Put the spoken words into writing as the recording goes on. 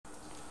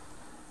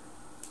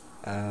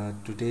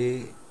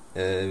Today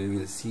we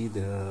will see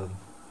the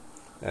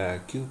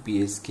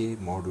QPSK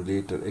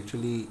modulator.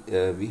 Actually,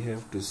 we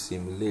have to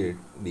simulate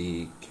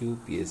the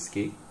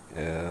QPSK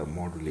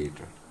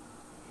modulator.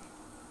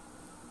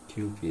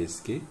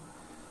 QPSK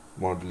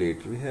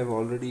modulator. We have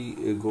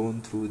already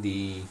gone through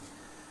the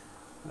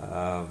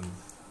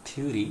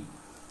theory.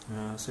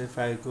 So if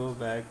I go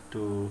back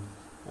to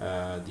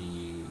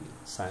the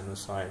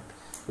sinusoid,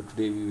 so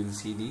today we will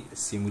see the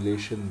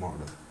simulation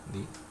model,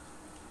 the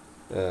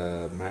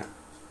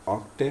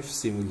Octave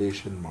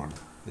simulation model,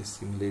 the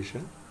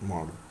simulation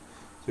model.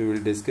 So we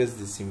will discuss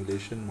the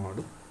simulation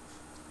model.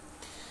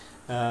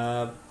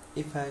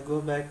 If I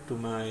go back to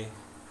my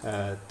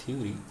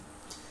theory,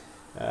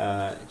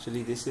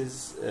 actually this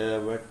is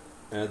what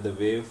the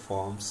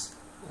waveforms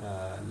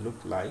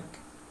look like.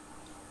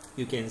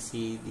 You can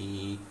see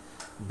the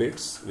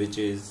bits, which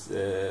is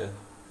 1,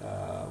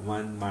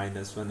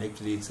 -1.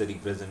 Actually it's a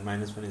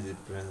 -1 is a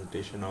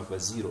representation of a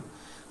 0.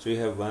 So you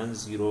have 1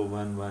 0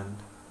 1 1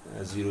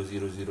 0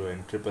 0 0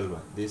 and 1 1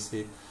 1. This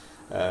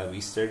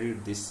we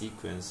studied this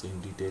sequence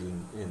in detail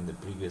in the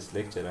previous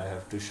lecture. I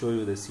have to show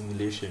you the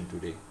simulation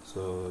today.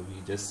 So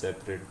we just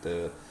separate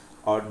the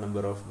odd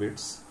number of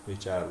bits,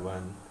 which are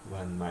 1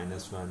 1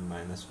 -1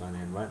 -1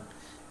 and 1,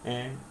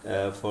 and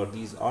for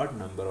these odd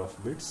number of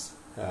bits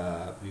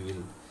we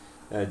will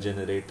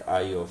generate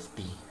I of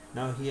t.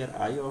 Now here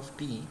I of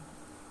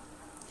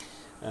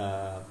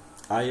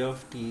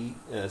t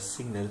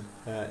signal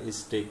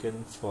is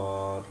taken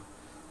for,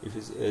 if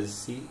you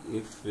see,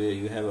 if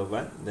you have a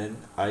 1, then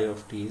I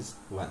of t is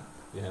 1.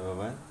 You have a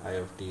 1, I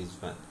of t is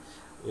 1.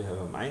 You have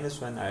a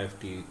 -1, I of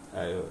t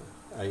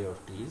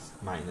is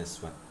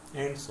 -1,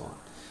 and so on.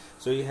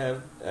 So you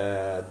have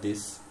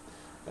this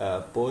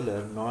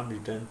polar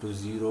non-return to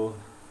 0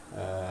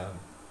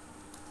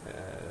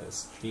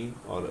 stream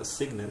or a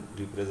signal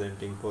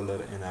representing polar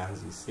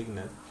NRZ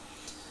signal,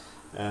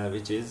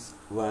 which is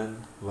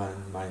 1 1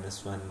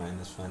 -1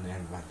 -1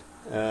 and 1.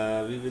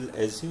 We will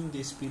assume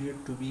this period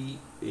to be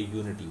a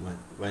unity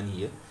 1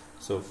 here.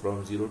 So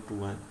from 0 to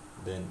 1,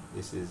 then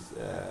this is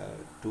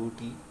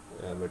 2t,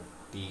 but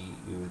t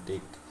we will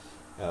take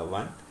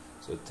 1.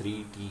 So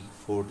 3t,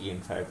 4t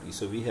and 5t.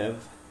 So we have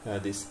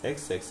this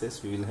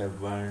x-axis, we will have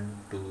 1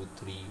 2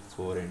 3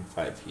 4 and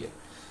 5 here.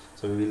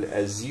 So we will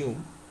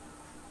assume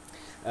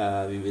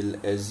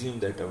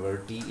that our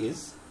t is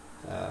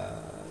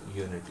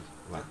unity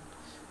 1.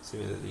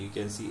 Similarly, you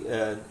can see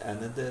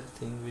another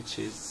thing which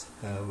is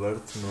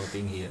worth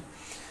noting here.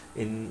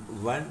 In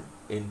one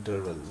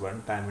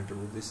time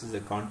interval, this is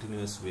a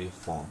continuous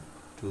waveform.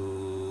 To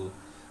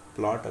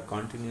plot a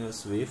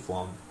continuous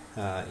waveform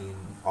in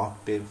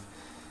Octave,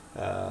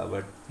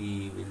 what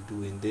we will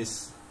do in this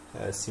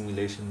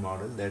simulation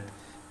model, that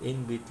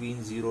in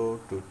between 0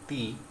 to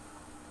t,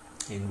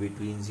 in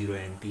between 0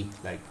 and t,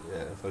 like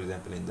for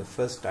example in the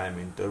first time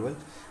interval,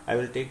 I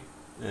will take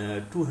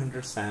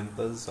 200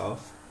 samples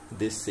of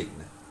this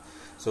signal.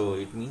 So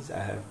it means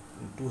I have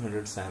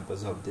 200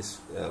 samples of this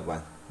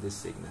this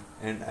signal,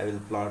 and I will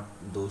plot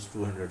those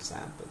 200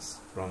 samples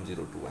from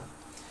 0 to 1.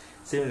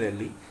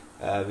 Similarly,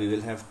 we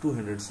will have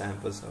 200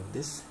 samples of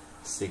this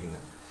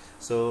signal.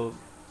 So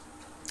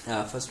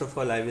first of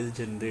all, I will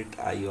generate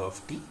I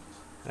of t,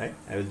 right?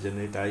 I will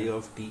generate I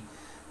of t,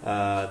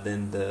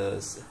 then the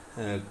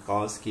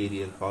cos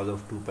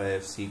of 2 pi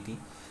f c t,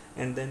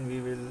 and then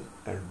we will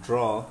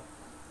draw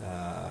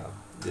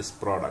this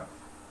product,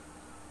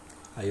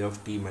 I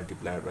of t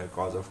multiplied by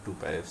cos of 2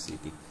 pi f c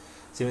t.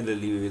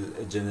 Similarly, we will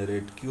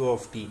generate q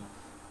of t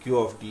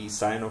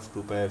sine of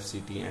 2 pi f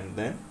c t, and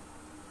then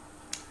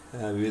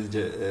we will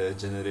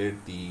generate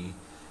the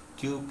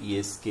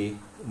QPSK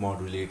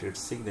modulated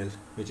signal,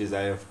 which is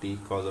I of t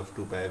cos of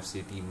 2 pi f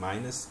c t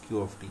minus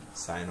q of t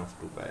sine of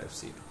 2 pi f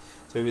c t.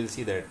 So we will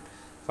see that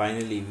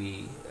finally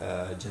we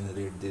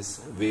generate this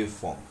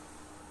waveform.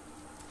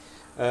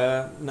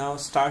 Now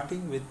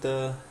starting with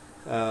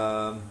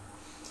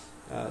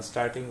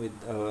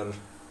our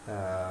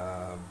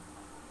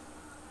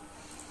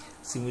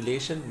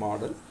simulation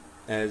model,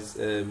 as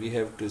we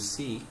have to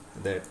see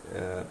that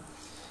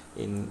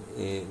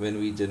when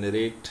we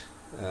generate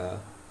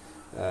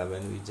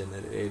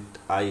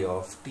I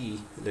of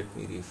t, let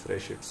me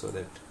refresh it so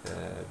that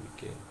we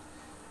can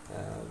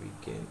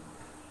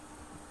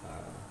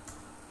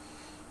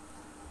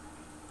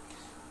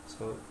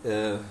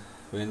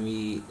when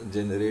we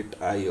generate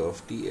I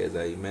of t, as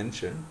I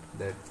mentioned,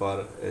 that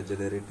for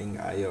generating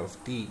I of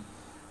t,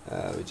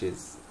 which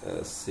is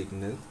a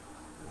signal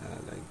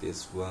like this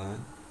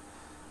one,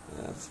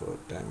 for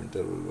time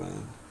interval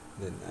 1,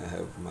 then I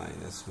have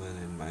 -1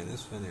 and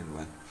 -1 and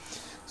 1.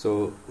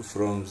 So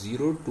from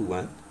 0 to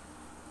 1,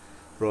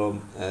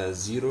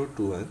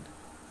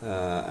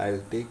 I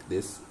will take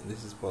this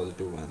is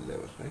positive 1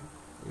 level, right?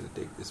 We will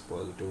take this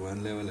positive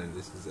 1 level, and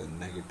this is a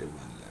negative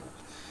 1 level.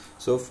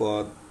 So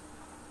for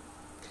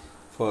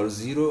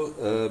 0,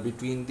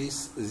 between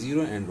this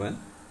 0 and 1,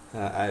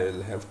 I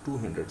will have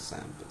 200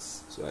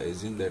 samples. So I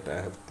assume that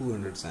I have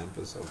 200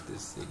 samples of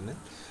this signal.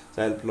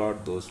 So I will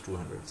plot those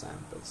 200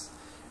 samples.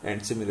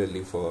 And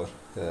similarly for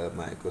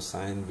my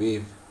cosine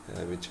wave,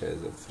 which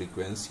has a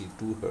frequency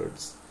 2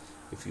 Hertz.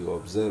 If you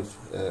observe,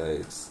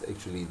 it's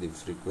actually the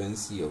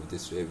frequency of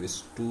this wave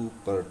is 2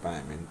 per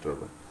time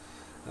interval,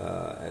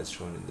 as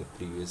shown in the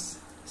previous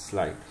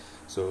slide.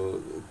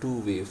 So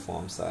 2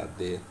 waveforms are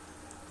there,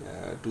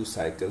 2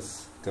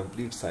 cycles,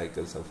 complete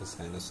cycles of a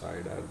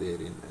sinusoid are there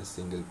in a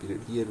single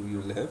period. Here we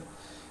will have,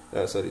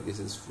 this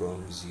is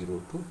from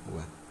 0 to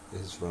 1.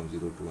 This is from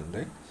 0 to 1,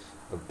 right,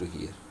 up to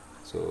here.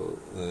 So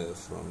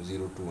from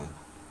 0 to 1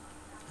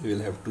 we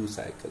will have 2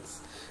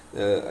 cycles.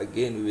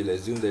 Again we will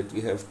assume that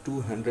we have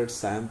 200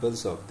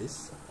 samples of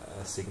this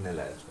signal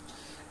as well,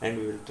 and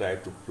we will try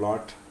to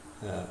plot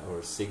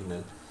our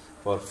signal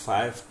for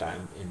 5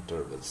 time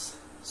intervals.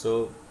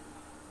 So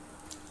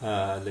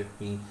let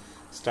me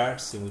start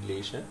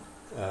simulation.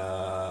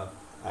 I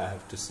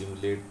have to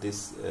simulate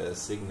this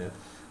signal,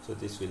 so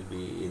this will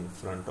be in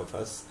front of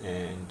us,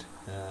 and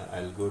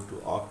I'll go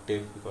to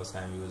Octave because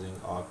I am using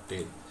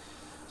Octave.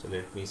 So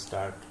let me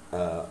start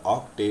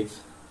Octave.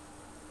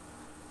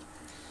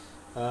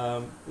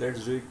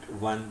 Let's do it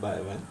one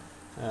by one.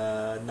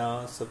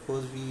 Now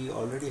suppose we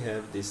already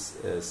have this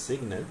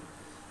signal.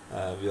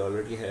 We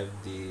already have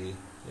the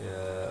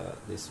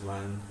this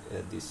one,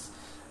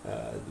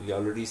 we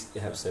already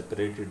have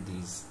separated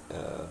these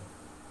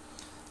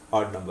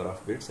odd number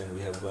of bits, and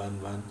we have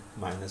 1 1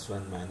 minus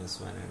 1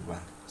 minus 1 and 1.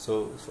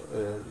 So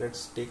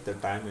let's take the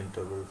time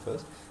interval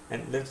first,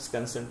 and let's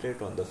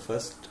concentrate on the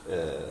first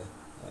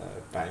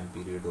time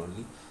period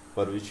only,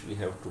 for which we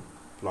have to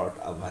plot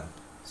a 1.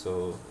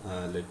 So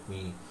let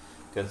me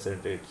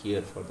concentrate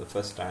here for the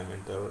first time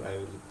interval. I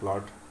will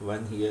plot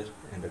 1 here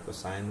and a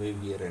cosine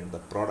wave here, and the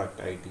product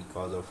IT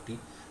cos of t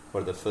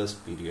for the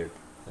first period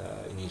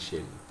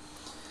initially.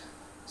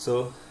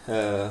 So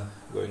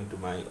going to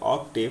my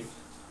Octave,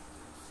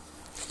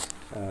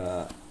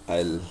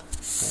 I'll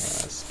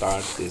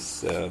start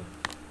this here.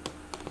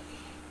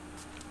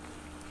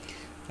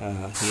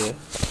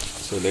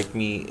 So let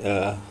me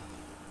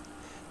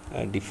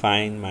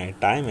define my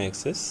time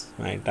axis.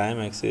 My time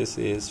axis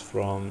is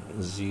from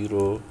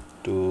 0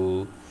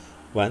 to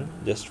 1,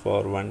 just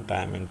for one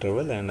time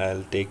interval, and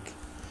I'll take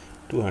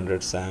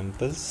 200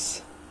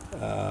 samples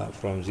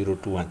from 0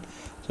 to 1.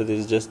 So this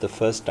is just the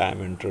first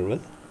time interval,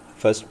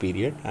 first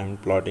period. I'm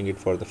plotting it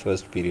for the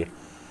first period.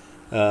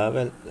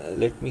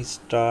 Let me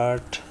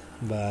start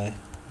by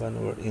 1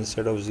 over,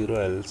 instead of 0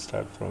 I'll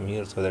start from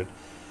here, so that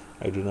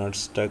I do not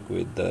stuck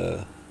with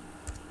the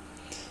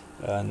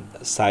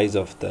size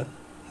of the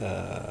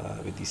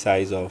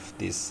size of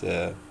this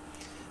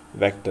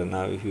vector.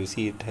 Now if you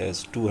see, it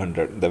has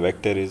 200, the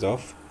vector is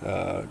of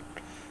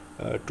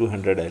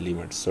 200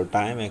 elements. So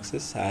time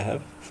axis, I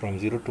have from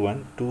 0 to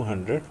 1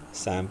 200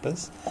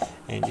 samples,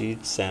 and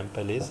each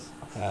sample is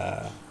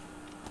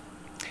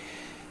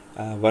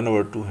 1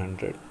 over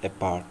 200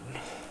 apart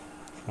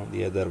from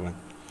the other one.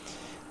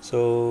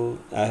 So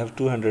I have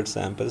 200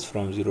 samples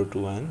from 0 to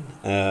 1.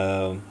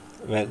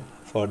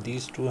 For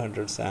these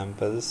 200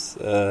 samples,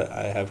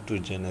 I have to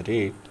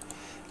generate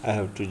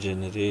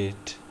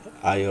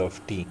I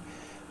of t.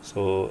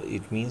 So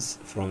it means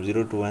from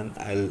 0 to 1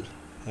 I'll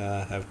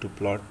have to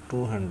plot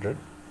 200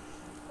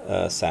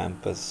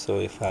 samples. So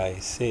if I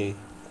say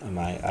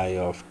my I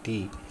of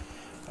t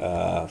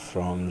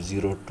from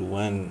 0 to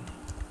 1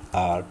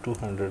 are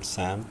 200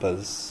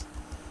 samples,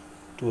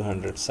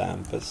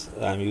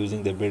 I'm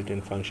using the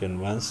built-in function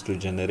once to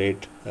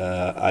generate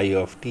I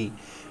of t,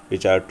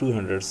 which are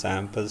 200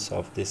 samples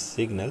of this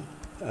signal,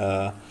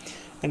 and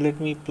let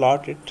me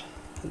plot it.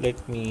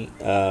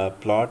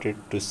 Plot it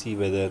to see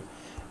whether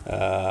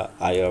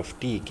I of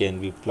t can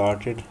be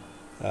plotted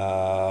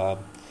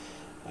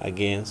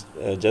against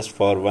just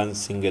for one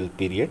single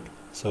period.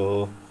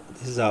 So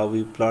this is how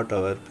we plot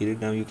our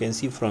period. Now you can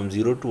see from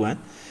 0 to 1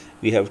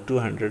 we have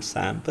 200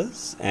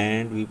 samples,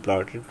 and we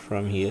plotted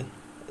from here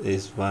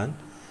is 1,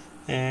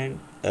 and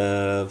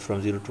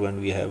from 0 to 1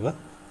 we have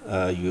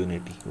a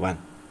unity 1.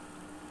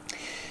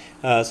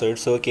 So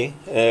it's okay.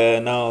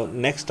 Now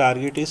next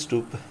target is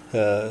to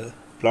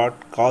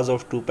plot cos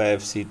of 2 pi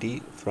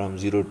fct from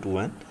 0 to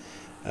 1,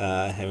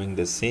 having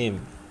the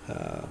same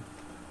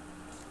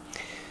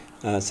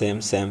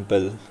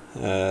sample,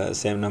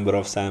 same number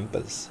of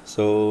samples.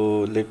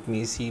 So let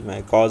me see,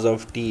 my cos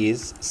of t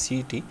is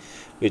ct,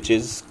 which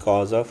is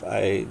cos of,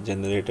 I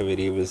generate a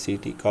variable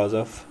ct, cos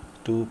of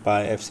 2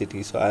 pi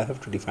fct. So I have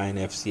to define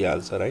fc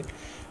also, right?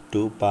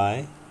 2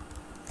 pi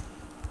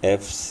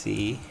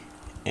fc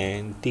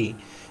and t,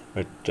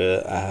 but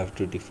I have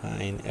to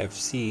define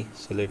fc.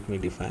 So let me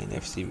define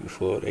fc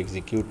before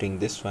executing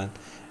this one.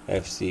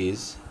 Fc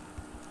is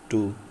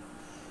 2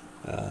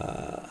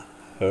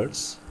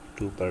 Hertz,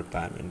 2 per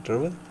time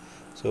interval.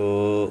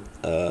 So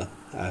I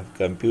have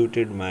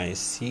computed my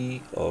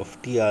c of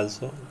t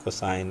also,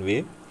 cosine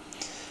wave,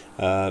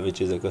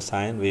 which is a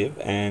cosine wave,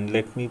 and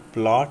let me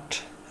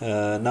plot.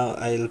 Now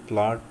I'll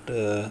plot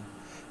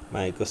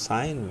my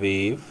cosine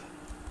wave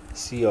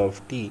c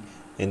of t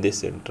in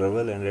this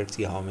interval, and let's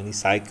see how many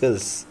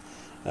cycles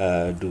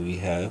do we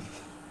have.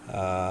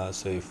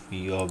 So if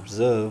we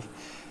observe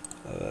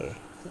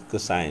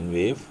cosine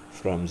wave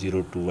from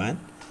 0 to 1.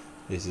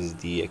 This is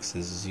the x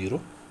is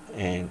 0,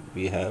 and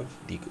we have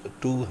the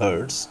 2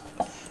 hertz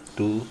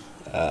to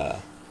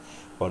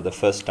for the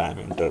first time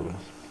interval.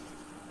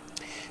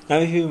 Now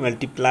if you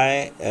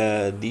multiply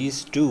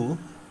these two,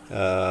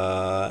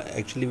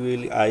 actually we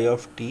will I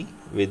of t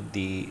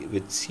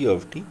with c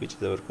of t, which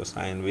is our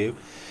cosine wave,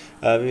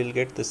 we will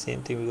get the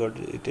same thing. We got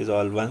it is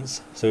all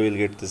ones, so we will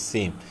get the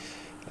same.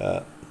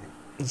 Out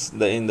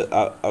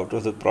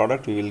of the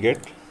product we will get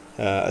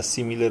a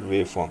similar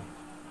waveform.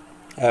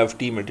 I of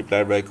t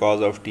multiplied by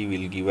cos of t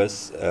will give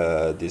us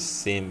this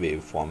same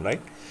waveform,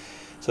 right?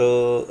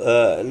 So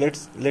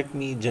let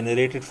me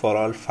generate it for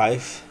all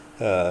 5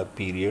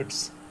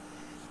 periods,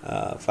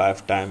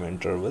 5 time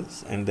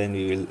intervals, and then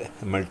we will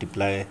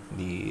multiply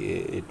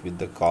it with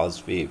the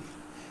cos wave.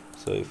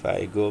 So if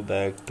I go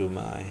back to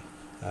my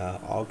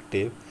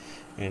Octave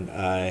and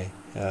I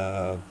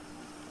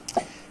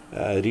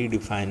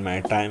redefine my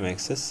time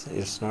axis,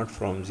 it's not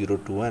from 0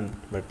 to 1,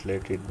 but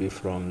let it be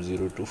from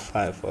 0 to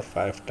 5 for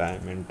 5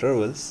 time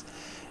intervals.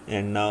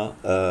 And now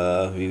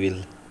we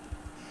will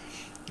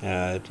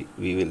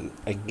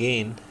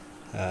again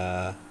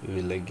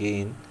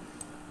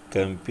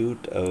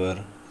compute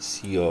our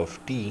c of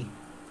t,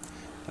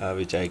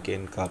 which I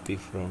can copy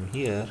from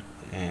here,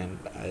 and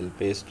I'll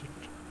paste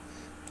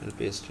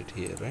it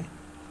here, right?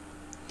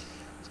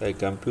 So I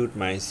compute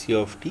my c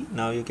of t.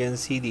 Now you can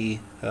see the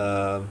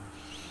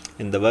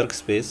in the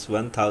workspace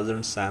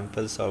 1000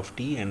 samples of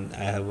t, and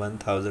I have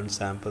 1000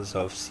 samples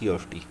of c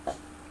of t,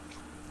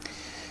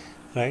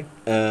 right?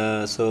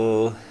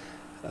 So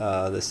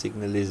the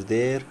signal is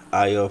there.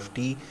 I of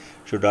t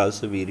should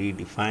also be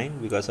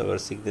redefined, because our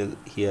signal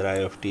here I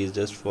of t is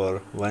just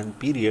for one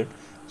period.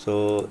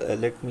 So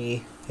let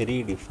me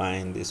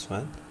redefine this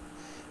one.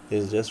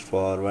 This is just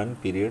for one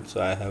period,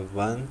 so I have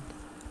 1,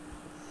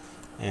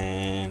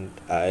 and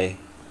I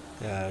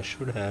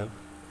should have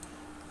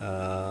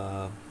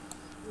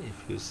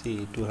if you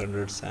see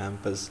 200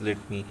 samples. Let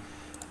me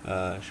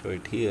show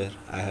it here.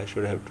 I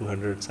should have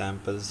 200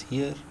 samples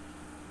here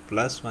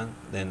plus 1,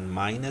 then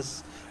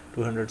minus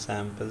 200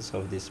 samples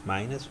of this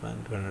minus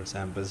 1, 200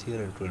 samples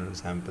here, and 200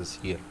 samples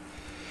here.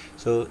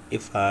 So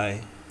if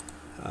I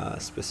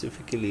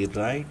specifically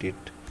write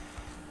it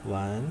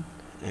 1,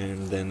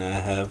 and then I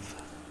have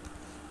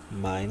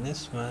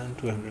minus 1,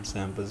 200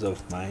 samples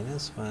of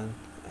minus 1,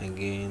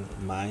 again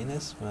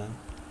minus 1,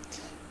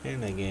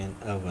 and again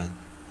a 1.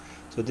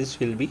 So this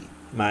will be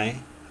my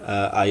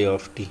I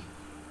of t,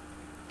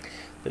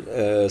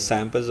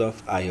 samples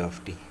of I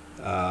of t.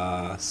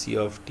 C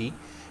of t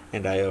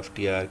and I of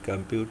t are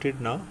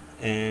computed now,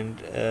 and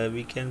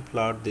we can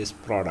plot this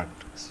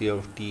product, C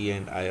of t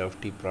and I of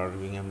t product.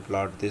 We can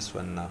plot this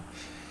one now,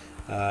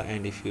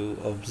 and if you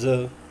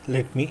observe,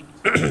 let me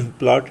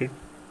plot it.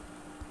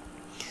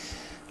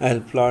 I'll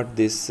plot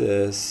this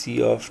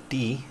C of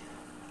t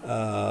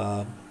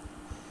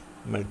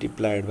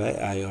multiplied by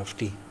I of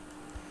t.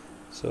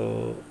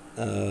 So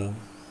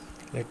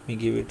let me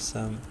give it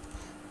some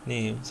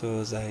name. So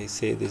as I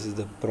say, this is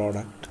the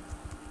product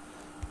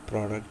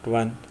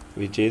 1,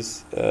 which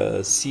is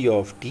C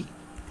of t,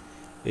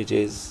 which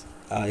is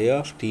I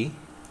of t.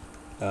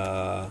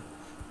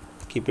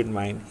 Keep in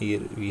mind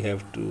here we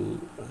have to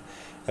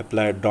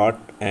apply dot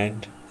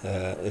and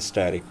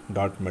asterisk,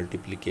 dot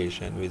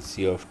multiplication with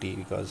C of t,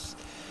 because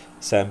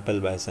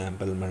sample by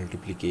sample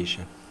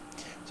multiplication.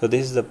 So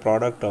this is the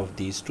product of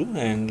these two,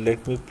 and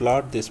let me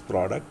plot this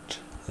product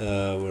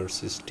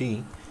versus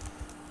t,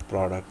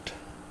 product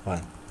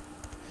 1.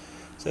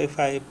 So if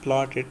I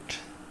plot it,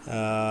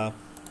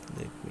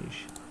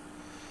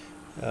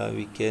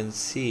 we can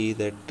see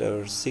that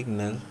our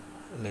signal,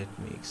 let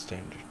me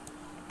extend it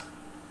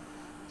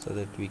so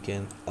that we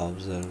can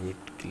observe it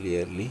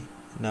clearly.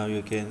 Now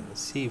you can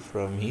see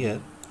from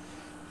here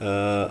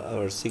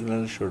our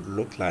signal should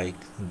look like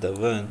the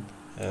one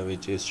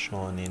which is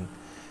shown in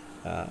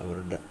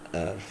our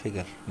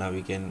figure. Now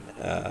we can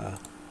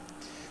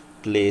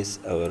place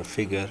our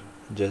figure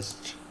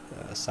just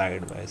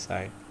side by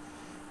side.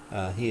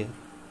 Here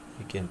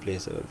you can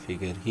place our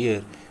figure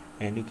here,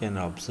 and you can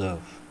observe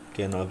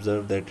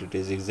that it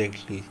is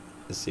exactly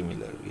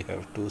similar. We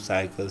have 2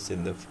 cycles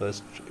in the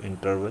first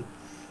interval.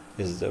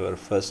 This is our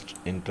first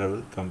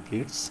interval,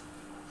 completes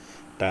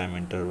time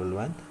interval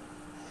 1.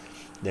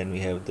 Then we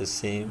have the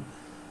same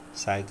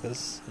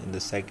cycles in the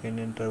second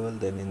interval.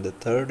 Then in the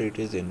third it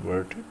is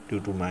inverted due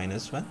to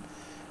minus 1,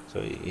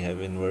 so we have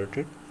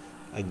inverted.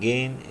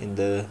 Again in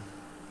the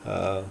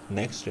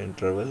next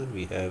interval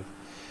we have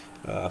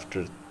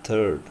after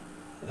third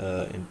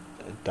in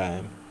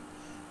time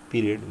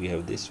period we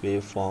have this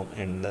waveform,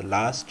 and the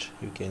last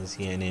you can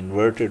see an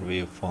inverted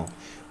waveform.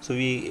 So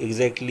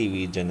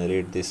we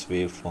generate this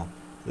waveform.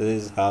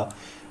 This is how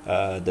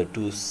the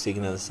 2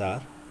 signals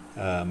are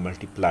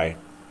multiplied.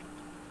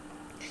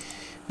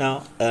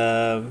 Now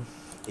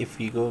if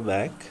we go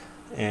back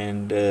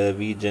and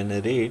we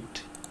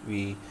generated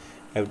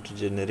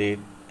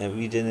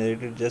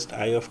just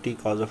I of t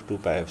cos of 2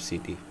 pi f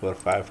ct for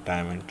 5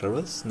 time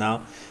intervals.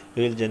 Now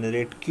we will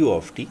generate q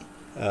of t.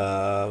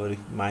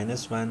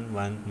 minus 1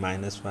 1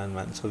 minus 1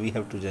 1, so we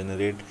have to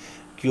generate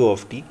Q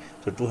of t.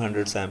 So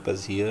 200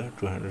 samples here,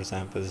 200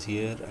 samples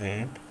here,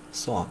 and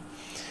so on.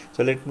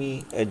 So let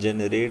me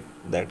generate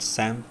that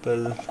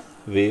sample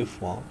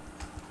waveform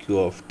Q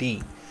of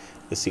t,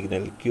 the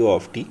signal Q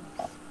of t,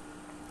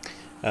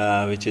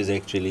 which is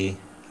actually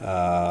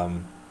I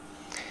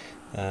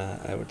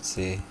would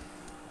say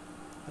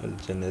I'll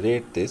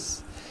generate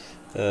this.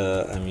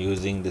 I'm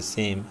using the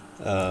same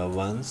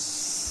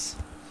ones,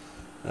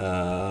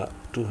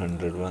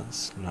 200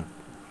 ones, not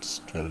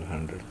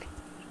 1200,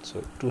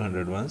 so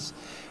 200 ones,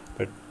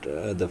 but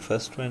the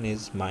first one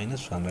is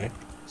minus 1, right?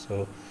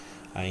 So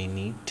I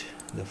need,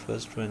 the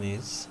first one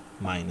is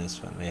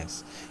minus 1,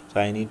 yes, so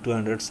I need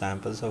 200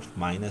 samples of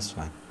minus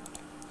 1,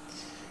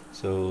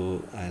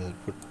 so I'll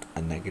put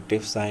a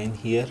negative sign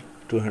here,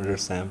 200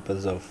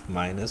 samples of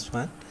minus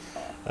 1.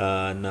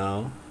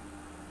 Now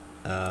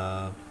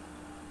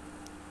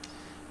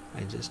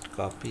I just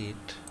copy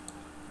it,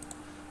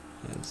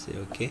 I'll say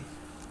okay,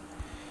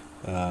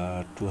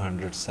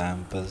 200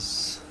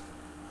 samples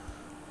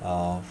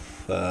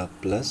of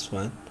plus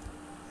 1,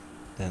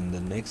 then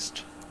the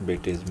next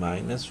bit is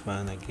minus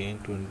 1, again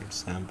 200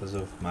 samples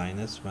of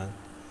minus 1,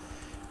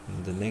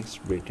 and the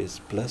next bit is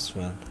plus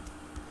 1,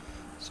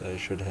 so I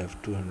should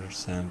have 200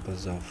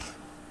 samples of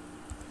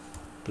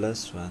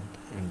plus 1,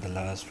 and the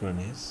last one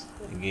is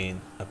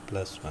again a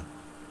plus 1.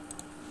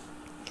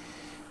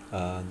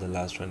 The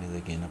last one is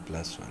again a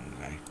plus 1,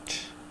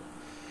 right?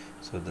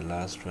 So the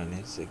last one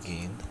is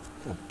again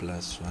a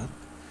plus 1.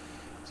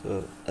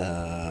 So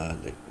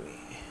let me,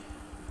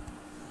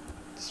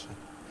 this one.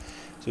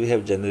 So we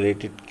have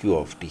generated Q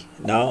of t.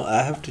 Now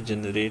I have to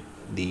generate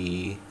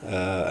the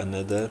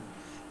another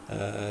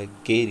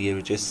carrier,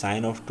 which is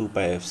sine of 2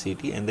 pi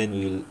fct, and then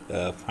we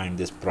will find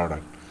this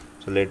product.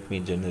 So let me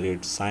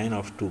generate sine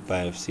of 2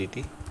 pi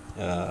fct.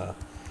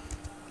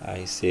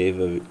 I save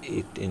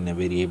it in a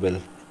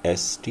variable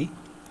st.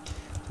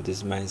 So this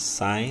is my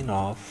sine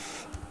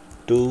of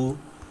 2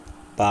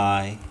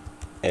 pi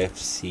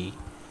fc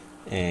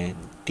and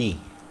t,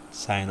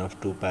 sine of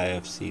 2 pi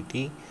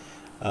fct.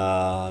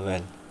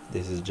 Well,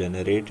 this is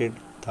generated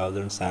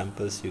 1000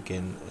 samples. You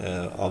can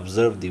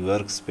observe the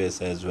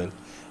workspace as well.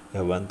 We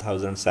have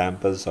 1000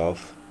 samples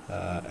of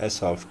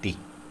s of t.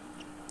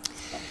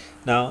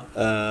 Now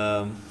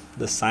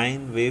the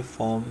sine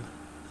waveform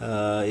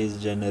is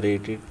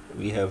generated.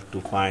 We have to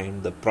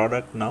find the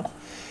product now.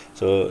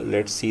 So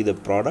let's see the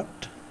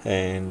product,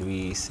 and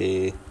we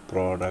say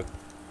product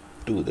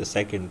 2, the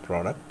second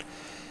product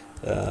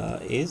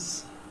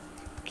is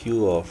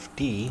Q of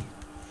t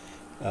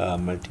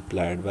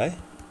multiplied by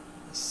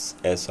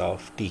s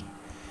of t.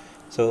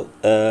 So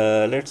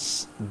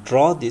let's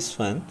draw this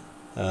one.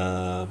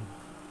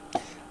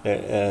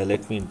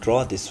 Let me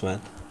draw this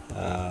one.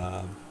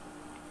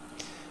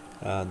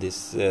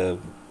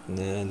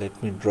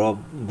 Let me draw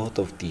both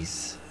of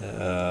these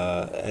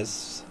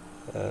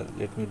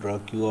let me draw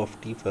Q of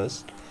t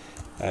first.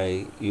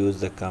 I use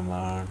the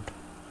command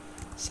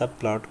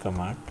subplot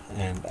command,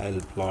 and I'll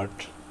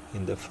plot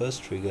in the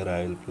first figure.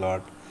 I will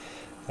plot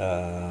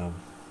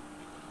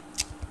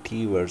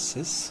t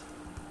versus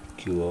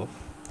Q of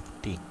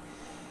t,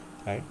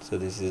 right? So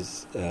this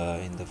is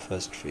in the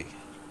first figure.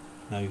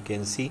 Now you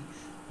can see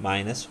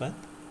minus 1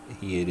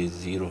 here is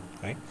 0,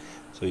 right?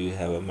 So you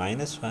have a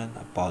minus 1,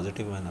 a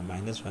positive 1, a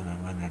minus 1,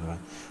 and 1 and 1.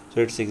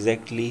 So it's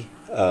exactly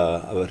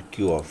our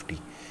Q of t.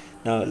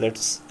 Now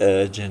let's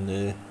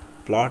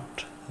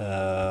plot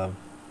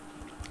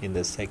in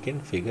the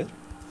second figure.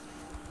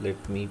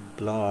 Let me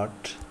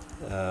plot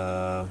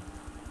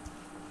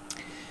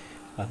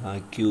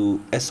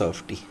Q s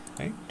of t,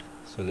 right?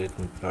 So let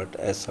me plot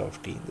s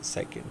of t in the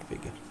second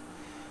figure.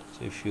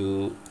 So if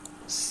you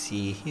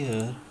see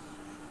here,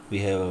 we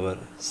have our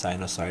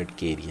sinusoid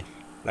carrier,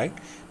 right?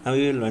 Now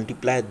we will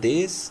multiply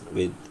this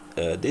with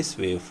this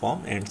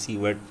waveform and see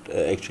what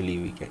actually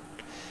we get.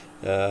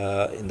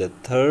 In the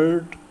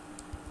third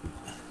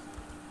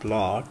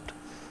plot,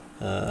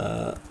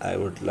 I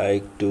would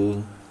like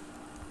to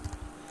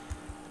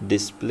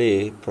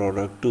display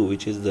product 2,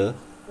 which is the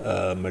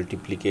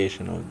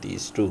multiplication of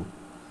these two.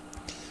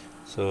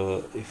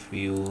 So if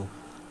you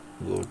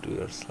go to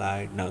your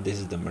slide, now this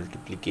is the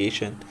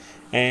multiplication,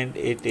 and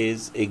it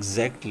is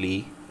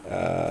exactly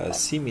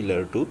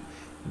similar to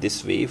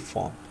this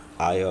waveform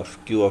I of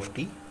Q of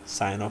t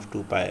sine of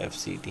 2 pi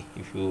fct.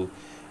 If you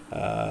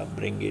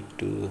bring it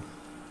to,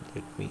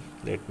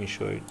 let me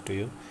show it to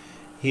you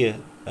here.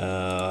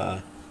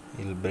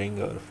 We'll bring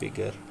our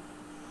figure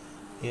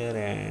here,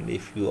 and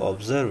if you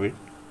observe it,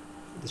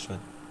 this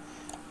one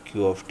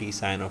Q of t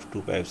sine of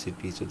 2 pi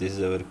fct. So this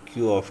is our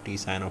Q of t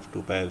sine of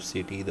 2 pi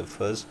fct.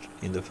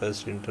 In the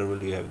first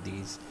interval you have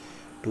these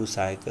two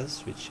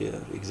cycles which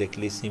are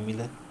exactly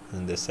similar.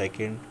 In the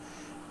second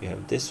you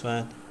have this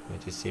one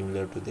which is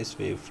similar to this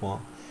waveform.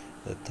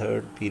 The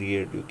third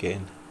period you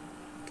can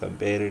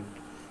compare it,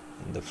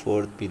 in the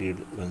fourth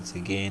period once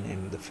again,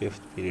 and in the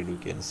fifth period you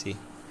can see.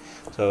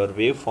 So our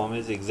waveform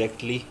is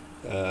exactly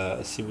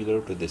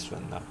similar to this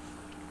one. Now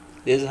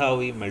this is how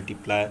we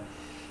multiply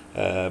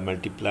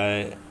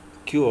multiply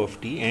q of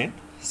t and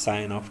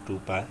sine of 2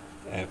 pi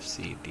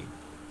fct.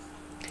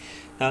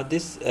 Now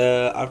this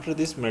after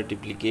this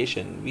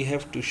multiplication we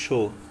have to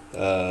show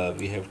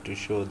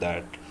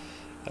that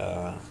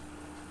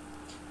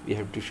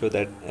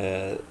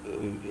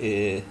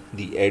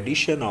the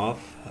addition of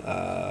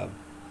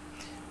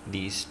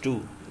these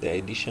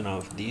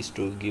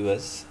two give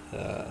us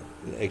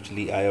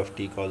actually I of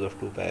t cos of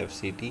 2 pi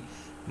fct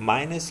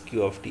minus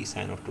q of t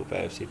sine of 2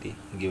 pi fct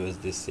give us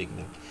this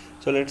signal.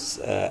 So let's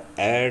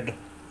add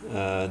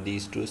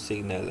these two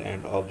signal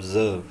and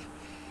observe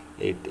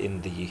it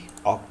in the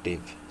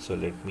octave. So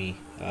let me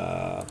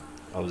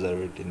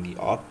observe it in the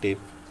octave.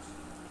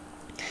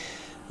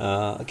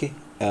 Okay,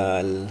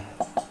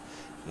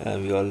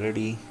 we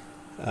already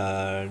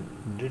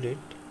did it,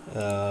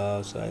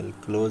 so I'll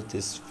close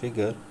this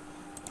figure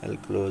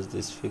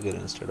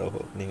instead of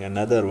opening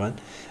another one.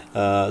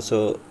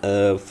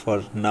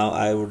 For now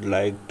I would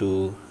like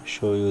to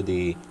show you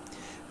the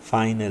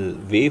final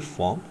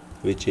waveform,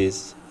 which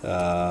is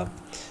I'll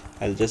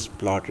just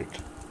plot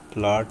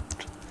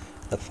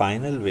the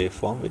final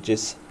waveform, which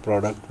is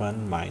product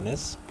 1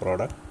 minus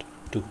product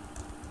 2,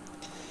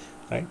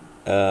 right?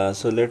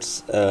 So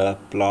let's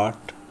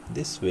plot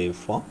this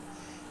waveform,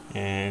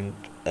 and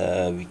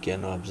we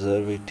can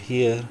observe it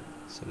here.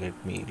 So let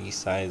me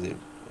resize it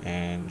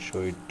and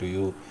show it to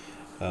you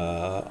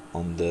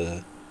on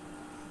the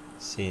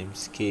same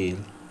scale.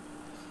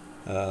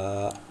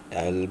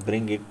 I'll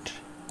bring it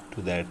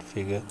to that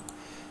figure.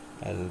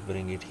 I'll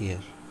bring it here.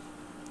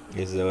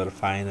 This is our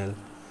final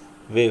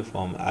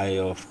waveform, I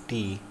of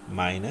t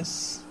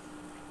minus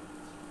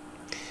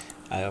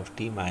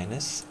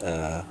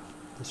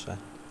this one.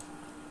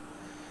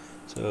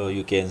 So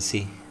you can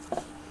see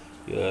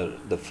here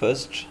the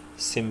first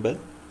symbol,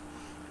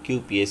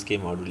 QPSK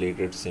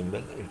modulated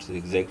symbol, it's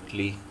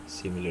exactly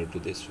similar to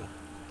this one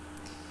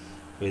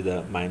with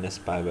a minus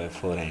pi by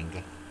 4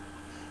 angle,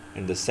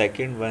 and the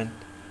second one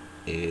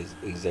is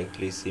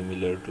exactly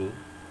similar to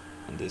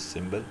this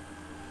symbol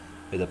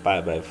with a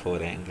pi by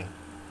 4 angle.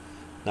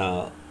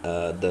 Now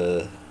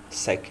the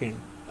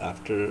second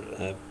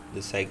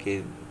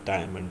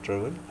time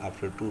interval,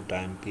 after 2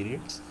 time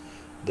periods,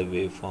 the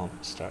waveform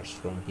starts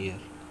from here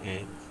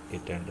and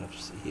it ends up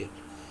here.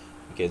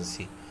 You can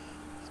see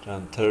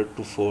from 3rd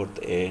to 4th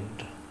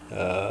and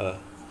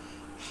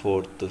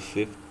 4th to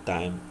 5th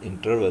time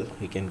interval.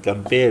 You can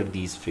compare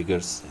these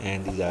figures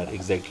and these are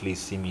exactly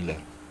similar.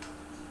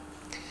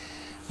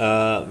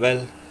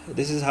 Well,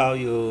 this is how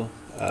you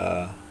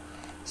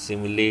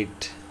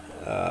simulate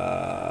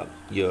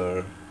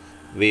your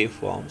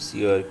waveforms,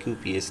 your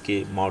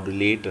QPSK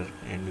modulator,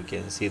 and you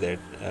can see that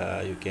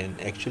you can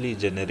actually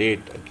generate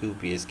a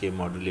QPSK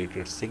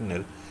modulated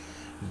signal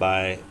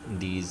by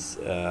these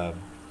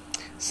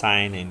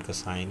sine and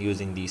cosine.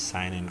 Using these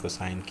sine and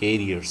cosine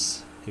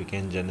carriers, you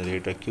can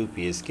generate a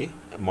QPSK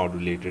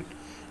modulated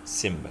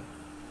symbol.